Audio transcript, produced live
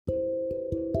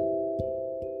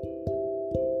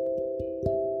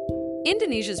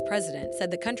Indonesia's president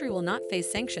said the country will not face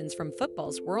sanctions from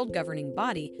football's world governing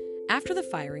body after the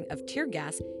firing of tear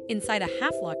gas inside a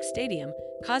half-locked stadium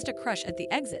caused a crush at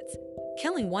the exits,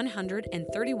 killing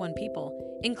 131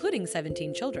 people, including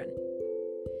 17 children.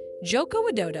 Joko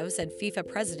Widodo said FIFA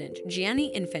President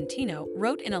Gianni Infantino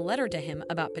wrote in a letter to him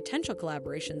about potential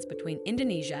collaborations between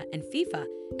Indonesia and FIFA,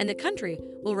 and the country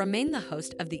will remain the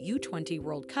host of the U20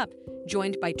 World Cup,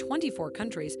 joined by 24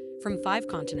 countries from 5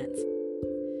 continents.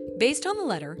 Based on the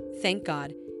letter, thank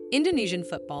God, Indonesian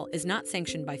football is not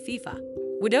sanctioned by FIFA,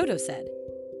 Widodo said.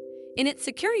 In its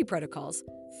security protocols,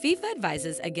 FIFA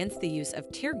advises against the use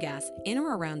of tear gas in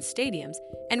or around stadiums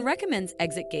and recommends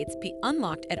exit gates be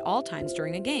unlocked at all times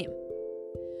during a game.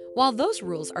 While those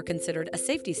rules are considered a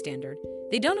safety standard,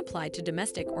 they don't apply to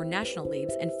domestic or national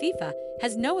leagues, and FIFA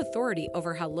has no authority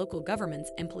over how local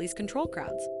governments and police control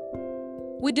crowds.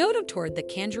 Widodo toured the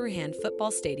Kanjuruhan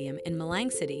football stadium in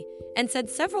Malang City and said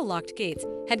several locked gates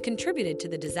had contributed to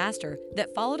the disaster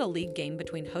that followed a league game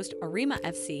between host Arema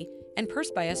FC and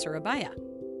Persebaya Surabaya.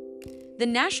 The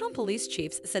National Police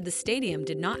chiefs said the stadium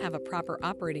did not have a proper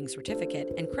operating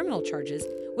certificate and criminal charges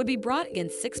would be brought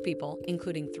against 6 people,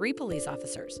 including 3 police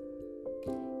officers.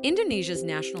 Indonesia's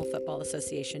National Football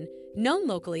Association, known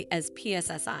locally as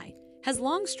PSSI, has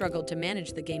long struggled to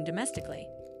manage the game domestically.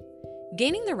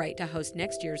 Gaining the right to host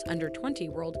next year's Under-20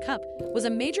 World Cup was a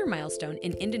major milestone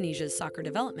in Indonesia's soccer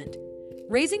development,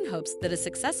 raising hopes that a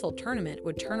successful tournament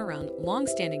would turn around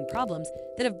long-standing problems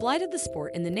that have blighted the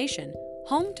sport in the nation,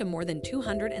 home to more than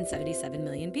 277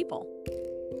 million people.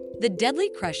 The deadly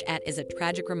crush at is a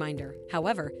tragic reminder,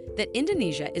 however, that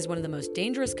Indonesia is one of the most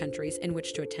dangerous countries in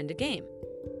which to attend a game.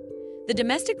 The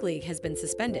domestic league has been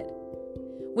suspended.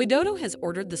 Widodo has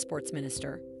ordered the sports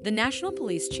minister, the national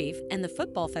police chief, and the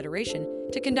Football Federation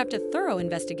to conduct a thorough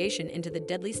investigation into the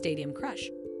deadly stadium crush.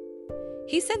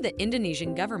 He said the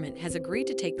Indonesian government has agreed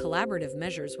to take collaborative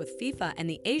measures with FIFA and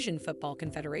the Asian Football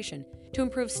Confederation to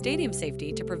improve stadium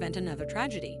safety to prevent another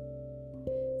tragedy.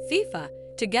 FIFA,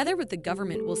 together with the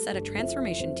government, will set a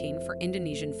transformation team for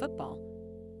Indonesian football,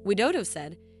 Widodo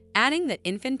said, adding that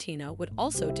Infantino would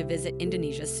also to visit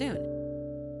Indonesia soon.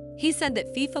 He said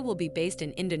that FIFA will be based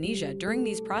in Indonesia during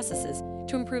these processes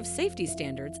to improve safety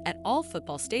standards at all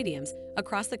football stadiums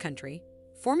across the country,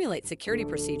 formulate security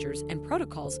procedures and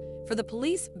protocols for the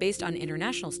police based on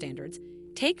international standards,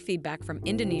 take feedback from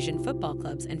Indonesian football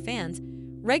clubs and fans,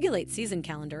 regulate season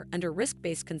calendar under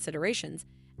risk-based considerations,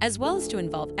 as well as to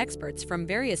involve experts from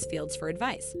various fields for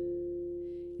advice.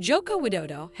 Joko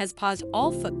Widodo has paused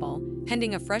all football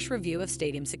pending a fresh review of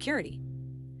stadium security.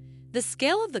 The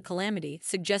scale of the calamity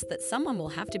suggests that someone will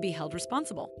have to be held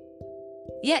responsible.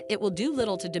 Yet it will do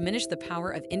little to diminish the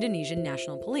power of Indonesian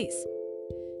National Police.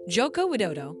 Joko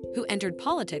Widodo, who entered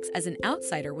politics as an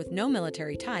outsider with no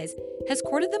military ties, has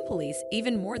courted the police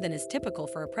even more than is typical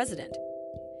for a president.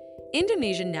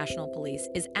 Indonesian National Police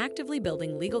is actively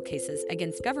building legal cases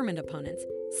against government opponents,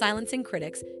 silencing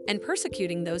critics, and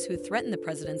persecuting those who threaten the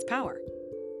president's power.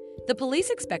 The police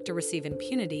expect to receive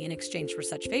impunity in exchange for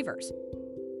such favors.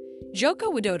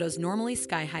 Joko Widodo's normally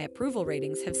sky-high approval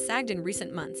ratings have sagged in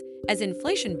recent months as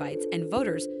inflation bites and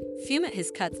voters fume at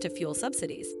his cuts to fuel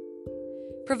subsidies.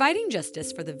 Providing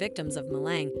justice for the victims of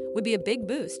Malang would be a big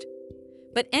boost,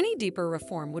 but any deeper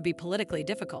reform would be politically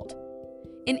difficult.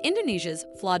 In Indonesia's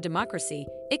flawed democracy,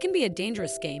 it can be a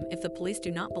dangerous game if the police do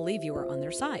not believe you are on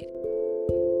their side.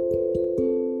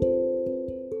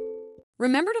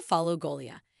 Remember to follow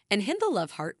Golia and hit the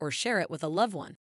love heart or share it with a loved one.